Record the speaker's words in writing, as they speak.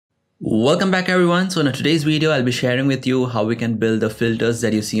Welcome back everyone. So in today's video, I'll be sharing with you how we can build the filters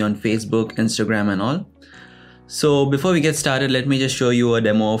that you see on Facebook, Instagram and all. So before we get started, let me just show you a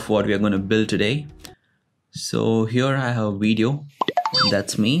demo of what we are going to build today. So here I have a video.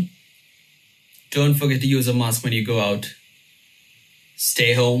 That's me. Don't forget to use a mask when you go out.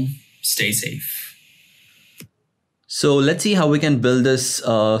 Stay home, stay safe. So let's see how we can build this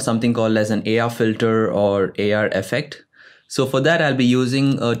something called as an AR filter or AR effect. So for that, I'll be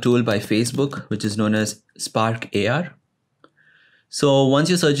using a tool by Facebook, which is known as Spark AR. So once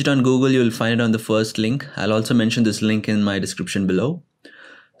you search it on Google, you'll find it on the first link. I'll also mention this link in my description below.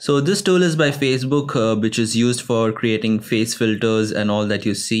 So this tool is by Facebook, which is used for creating face filters and all that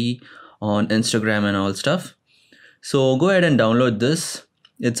you see on Instagram and all stuff. So go ahead and download this.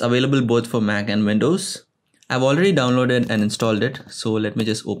 It's available both for Mac and Windows. I've already downloaded and installed it. So let me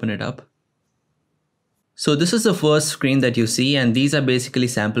just open it up. So this is the first screen that you see, and these are basically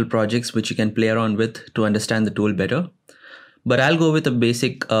sample projects which you can play around with to understand the tool better. But I'll go with a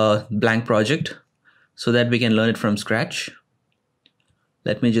basic blank project so that we can learn it from scratch.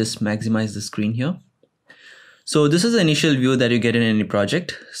 Let me just maximize the screen here. So this is the initial view that you get in any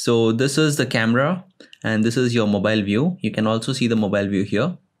project. So this is the camera and this is your mobile view. You can also see the mobile view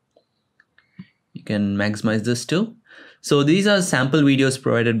here. You can maximize this too. So these are sample videos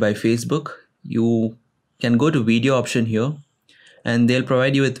provided by Facebook. You can go to video option here and they'll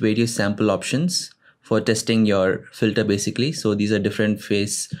provide you with various sample options for testing your filter basically. So these are different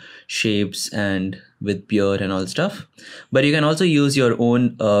face shapes and with beard and all stuff. But you can also use your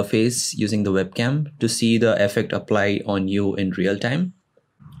own face using the webcam to see the effect apply on you in real time.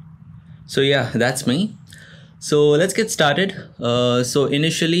 So yeah, that's me. So let's get started. So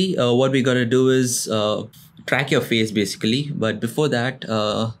initially what we gotta do is track your face basically. But before that,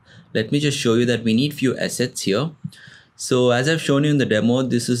 let me just show you that we need few assets here. So as I've shown you in the demo,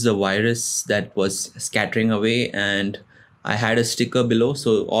 this is the virus that was scattering away and I had a sticker below.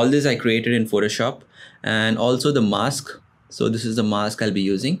 So all this I created in Photoshop and also the mask. So this is the mask I'll be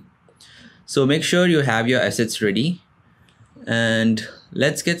using. So make sure you have your assets ready and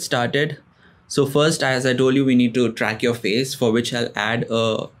let's get started. So first, as I told you, we need to track your face, for which I'll add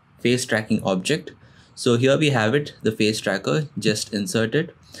a face tracking object. So here we have it, the face tracker, just insert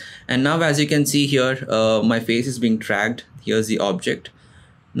it. And now as you can see here, my face is being tracked. Here's the object.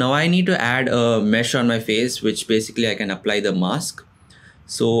 Now I need to add a mesh on my face, which basically I can apply the mask.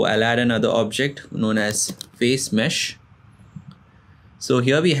 So I'll add another object known as face mesh. So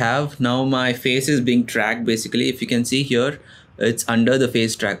here we have, now my face is being tracked basically. If you can see here, it's under the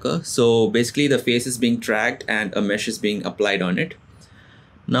face tracker. So basically the face is being tracked and a mesh is being applied on it.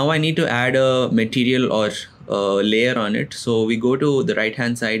 Now I need to add a material or a layer on it. So we go to the right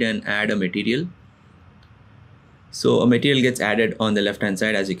hand side and add a material. So a material gets added on the left hand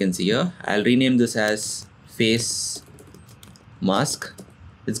side, as you can see here. I'll rename this as face mask.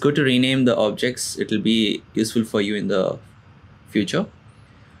 It's good to rename the objects. It will be useful for you in the future.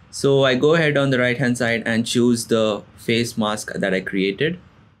 So I go ahead on the right hand side and choose the face mask that I created.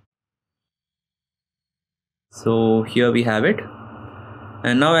 So here we have it.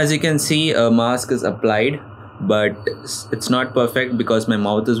 And now as you can see, a mask is applied, but it's not perfect because my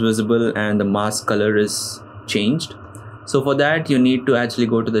mouth is visible and the mask color is changed. So for that, you need to actually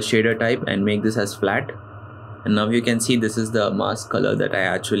go to the shader type and make this as flat. And now you can see this is the mask color that I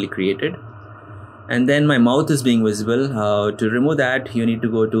actually created. And then my mouth is being visible. To remove that, you need to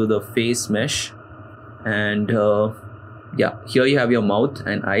go to the face mesh. And yeah, here you have your mouth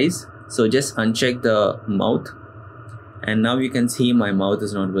and eyes. So just uncheck the mouth. And now you can see my mouth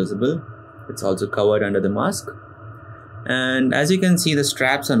is not visible. It's also covered under the mask. And as you can see, the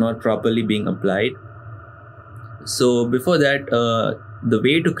straps are not properly being applied. So before that, the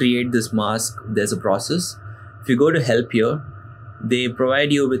way to create this mask, there's a process. If you go to help here, they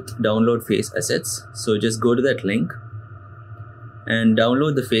provide you with download face assets. So just go to that link and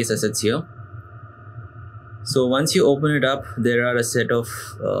download the face assets here. So once you open it up, there are a set of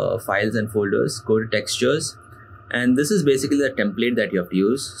files and folders. Go to textures. And this is basically the template that you have to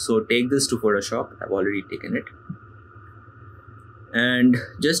use. So take this to Photoshop. I've already taken it. And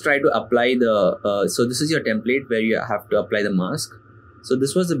just try to apply the, so this is your template where you have to apply the mask. So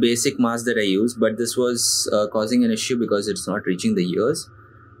this was the basic mask that I used, but this was causing an issue because it's not reaching the ears.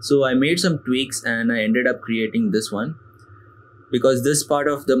 So I made some tweaks and I ended up creating this one. Because this part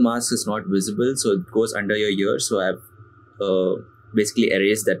of the mask is not visible, so it goes under your ear. So I've basically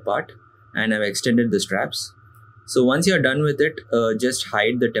erased that part and I've extended the straps. So once you're done with it, just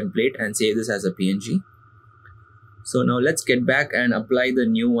hide the template and save this as a PNG. So now let's get back and apply the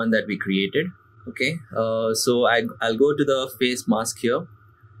new one that we created. Okay, so I'll go to the face mask here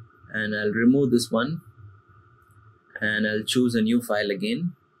and I'll remove this one and I'll choose a new file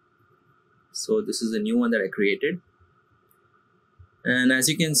again. So this is a new one that I created. And as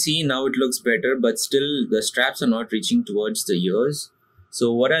you can see, now it looks better, but still the straps are not reaching towards the ears.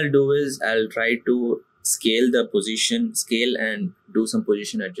 So what I'll do is I'll try to scale and do some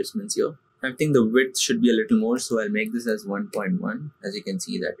position adjustments here. I think the width should be a little more, so I'll make this as 1.1. As you can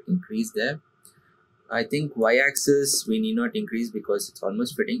see, that increase there. I think y-axis we need not increase because it's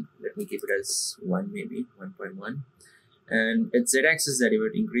almost fitting. Let me keep it as 1, maybe 1.1. And it's z-axis that it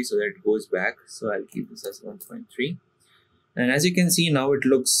would increase so that it goes back. So I'll keep this as 1.3. And as you can see, now it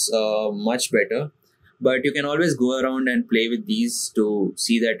looks much better, but you can always go around and play with these to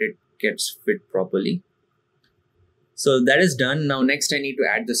see that it gets fit properly. So that is done. Now next I need to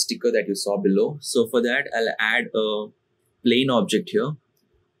add the sticker that you saw below. So for that I'll add a plain object here.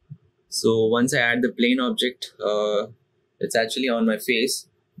 So once I add the plain object, it's actually on my face,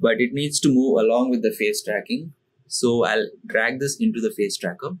 but it needs to move along with the face tracking. So I'll drag this into the face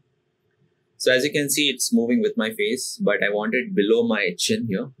tracker. So as you can see, it's moving with my face, but I want it below my chin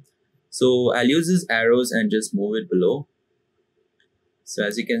here. So I'll use these arrows and just move it below. So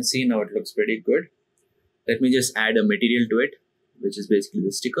as you can see, now it looks pretty good. Let me just add a material to it, which is basically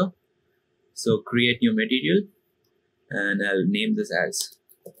the sticker. So create new material, and I'll name this as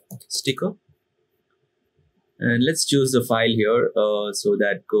sticker. And let's choose the file here. So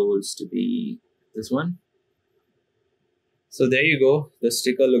that goes to be this one. So there you go. The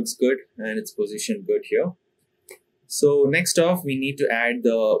sticker looks good and it's positioned good here. So next off, we need to add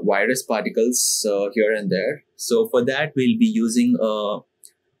the virus particles here and there. So for that, we'll be using a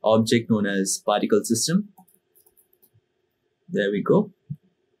object known as particle system. There we go.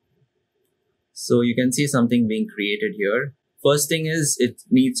 So you can see something being created here. First thing is it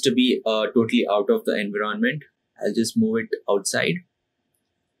needs to be totally out of the environment. I'll just move it outside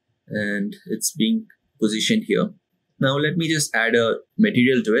and it's being positioned here. Now let me just add a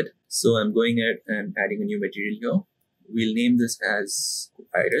material to it. So I'm going ahead and adding a new material here. We'll name this as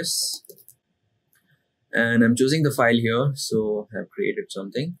virus. And I'm choosing the file here. So I've created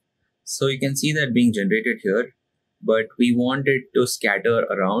something. So you can see that being generated here, but we want it to scatter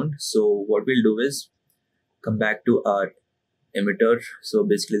around. So what we'll do is come back to our emitter. So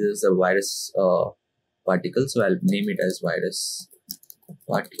basically this is a virus particle. So I'll name it as virus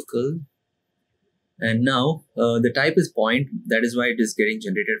particle. And now the type is point. That is why it is getting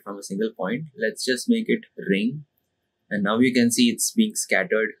generated from a single point. Let's just make it ring. And now you can see it's being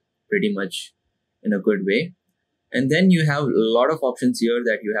scattered pretty much in a good way. And then you have a lot of options here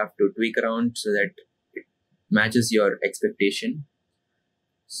that you have to tweak around so that it matches your expectation.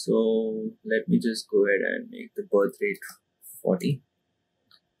 So let me just go ahead and make the birth rate 40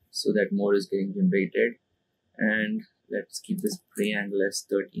 so that more is getting generated. And let's keep this play angle as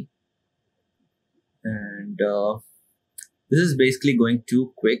 30. And this is basically going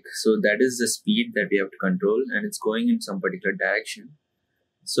too quick. So that is the speed that we have to control and it's going in some particular direction.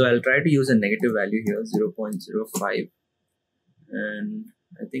 So I'll try to use a negative value here, 0.05. And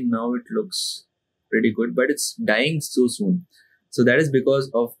I think now it looks pretty good, but it's dying so soon. So that is because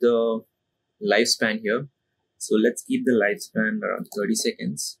of the lifespan here. So let's keep the lifespan around 30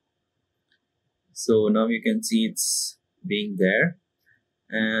 seconds. So now you can see it's being there.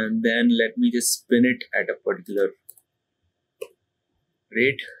 And then let me just spin it at a particular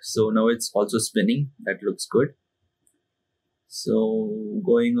rate. So now it's also spinning. That looks good. So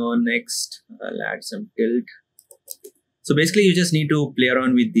going on next, I'll add some tilt. So basically you just need to play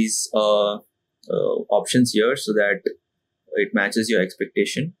around with these options here so that it matches your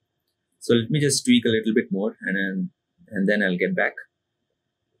expectation. So let me just tweak a little bit more and then I'll get back.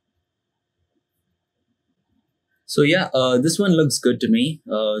 So yeah, this one looks good to me.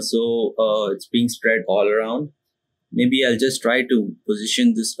 It's being spread all around. Maybe I'll just try to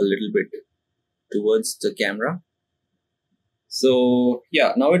position this a little bit towards the camera. So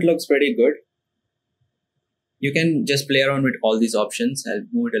yeah, now it looks pretty good. You can just play around with all these options. I'll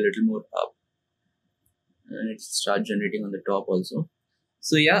move it a little more up. And it starts generating on the top also.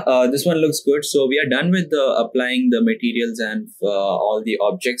 So yeah, this one looks good. So we are done with applying the materials and all the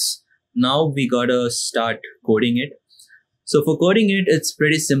objects. Now we gotta start coding it. So for coding it, it's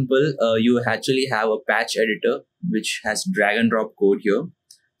pretty simple. You actually have a patch editor, which has drag and drop code here.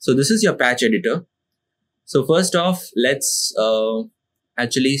 So this is your patch editor. So first off, let's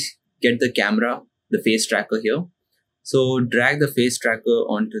actually get the camera, the face tracker here. So drag the face tracker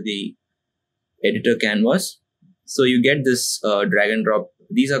onto the editor canvas. So you get this drag and drop.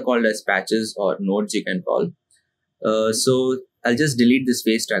 These are called as patches or nodes you can call. So I'll just delete this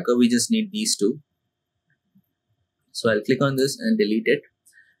face tracker. We just need these two. So I'll click on this and delete it.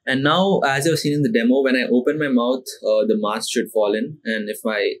 And now, as I've seen in the demo, when I open my mouth, the mask should fall in. And if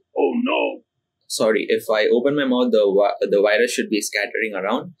I, oh no, sorry, if I open my mouth, the virus should be scattering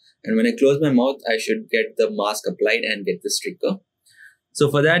around. And when I close my mouth, I should get the mask applied and get this trigger. So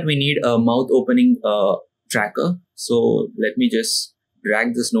for that, we need a mouth opening tracker. So let me just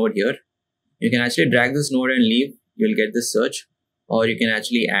drag this node here. You can actually drag this node and leave. You'll get this search, or you can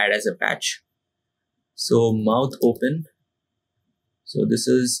actually add as a patch. So mouth open. So this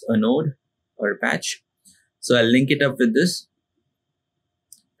is a node or a patch. So I'll link it up with this.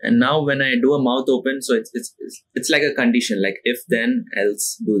 And now when I do a mouth open, so it's like a condition, like if then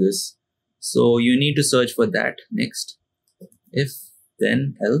else do this. So you need to search for that next. If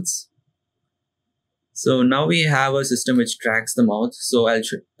then else. So now we have a system which tracks the mouth. So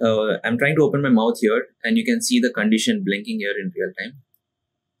I'm trying to open my mouth here, and you can see the condition blinking here in real time.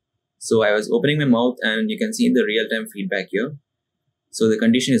 So I was opening my mouth, and you can see the real time feedback here. So the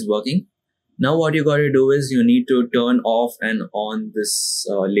condition is working. Now what you got to do is you need to turn off and on this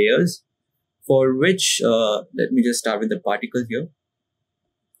layers, for which let me just start with the particle here.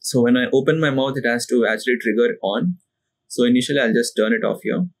 So when I open my mouth, it has to actually trigger on. So initially I'll just turn it off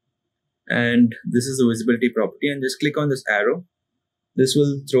here. And this is the visibility property, and just click on this arrow. This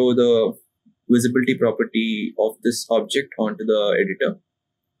will throw the visibility property of this object onto the editor.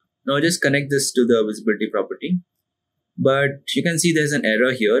 Now just connect this to the visibility property. But you can see there's an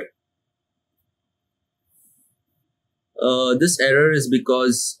error here. This error is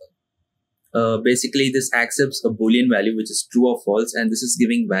because basically this accepts a Boolean value which is true or false, and this is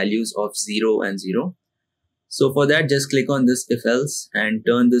giving values of 0 and 0. So for that, just click on this if else and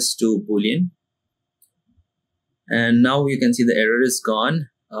turn this to Boolean. And now you can see the error is gone.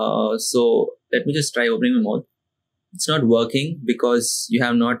 So let me just try opening my mouth. It's not working because you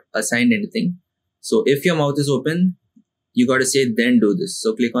have not assigned anything. So if your mouth is open, you got to say then do this.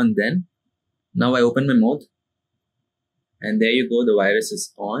 So click on then. Now I open my mouth. And there you go, the virus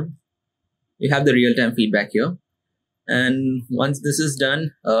is on. You have the real-time feedback here. And once this is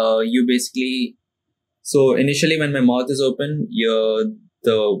done, you basically, so initially when my mouth is open,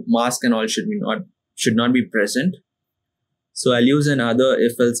 the mask and all should not be present. So I'll use another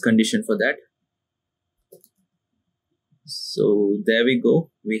if-else condition for that. So there we go.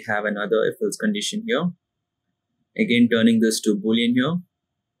 We have another if-else condition here. Again, turning this to Boolean here.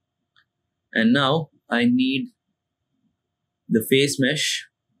 And now I need the face mesh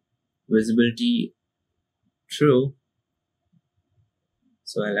visibility true.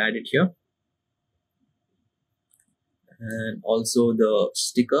 So I'll add it here. And also the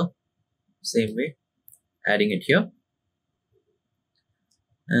sticker, same way, adding it here.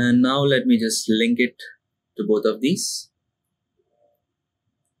 And now let me just link it to both of these.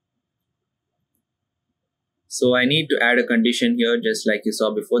 So I need to add a condition here, just like you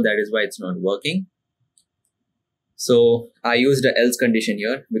saw before. That is why it's not working. So I used the else condition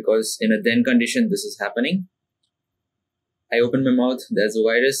here because in a then condition, this is happening. I open my mouth, there's a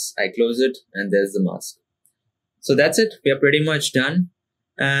virus, I close it, and there's the mask. So that's it. We are pretty much done.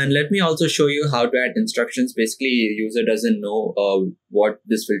 And let me also show you how to add instructions. Basically, user doesn't know what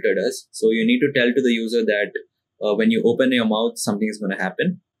this filter does. So you need to tell to the user that when you open your mouth, something is going to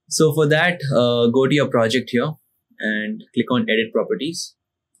happen. So for that, go to your project here and click on edit properties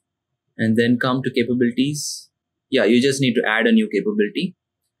and then come to capabilities. Yeah, you just need to add a new capability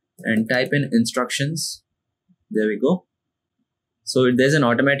and type in instructions. There we go. So there's an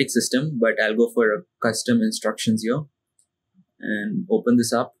automatic system, but I'll go for a custom instructions here and open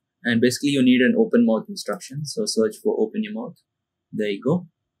this up. And basically you need an open mouth instruction. So search for open your mouth. There you go.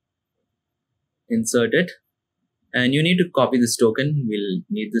 Insert it. And you need to copy this token. We'll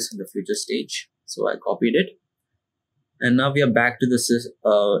need this in the future stage. So I copied it. And now we are back to this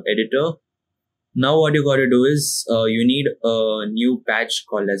editor. Now what you got to do is you need a new patch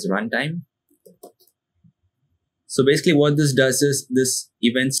called as runtime. So basically what this does is this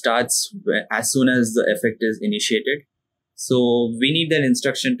event starts as soon as the effect is initiated. So we need that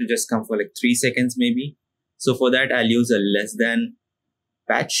instruction to just come for like 3 seconds maybe. So for that, I'll use a less than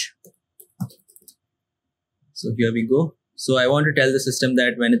patch. So here we go. So I want to tell the system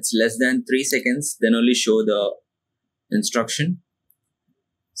that when it's less than 3 seconds, then only show the instruction.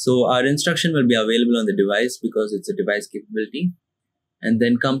 So our instruction will be available on the device because it's a device capability. And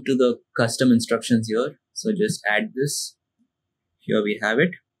then come to the custom instructions here. So just add this. Here we have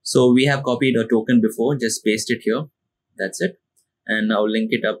it. So we have copied a token before, just paste it here. That's it. And now link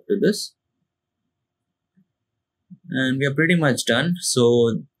it up to this. And we are pretty much done.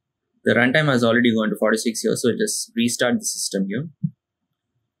 So the runtime has already gone to 46 here. So just restart the system here.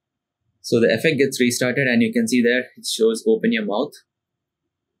 So the effect gets restarted and you can see there it shows open your mouth.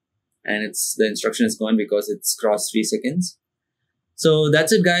 and the instruction is gone because it's crossed 3 seconds. So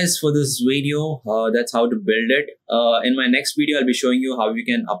that's it guys for this video. That's how to build it. In my next video, I'll be showing you how you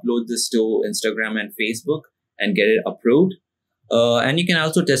can upload this to Instagram and Facebook and get it approved. And you can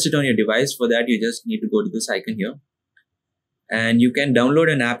also test it on your device. For that, you just need to go to this icon here. And you can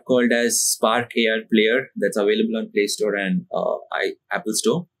download an app called as Spark AR Player that's available on Play Store and Apple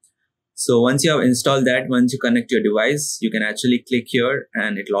Store. So once you have installed that, once you connect your device, you can actually click here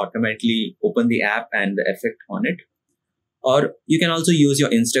and it will automatically open the app and the effect on it. Or you can also use your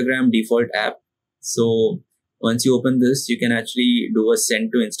Instagram default app. So once you open this, you can actually do a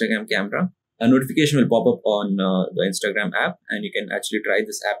send to Instagram camera. A notification will pop up on the Instagram app and you can actually try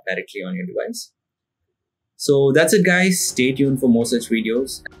this app directly on your device. So that's it guys. Stay tuned for more such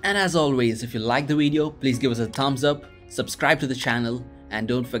videos. And as always, if you like the video, please give us a thumbs up, subscribe to the channel, and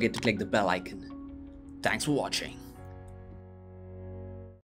don't forget to click the bell icon. Thanks for watching.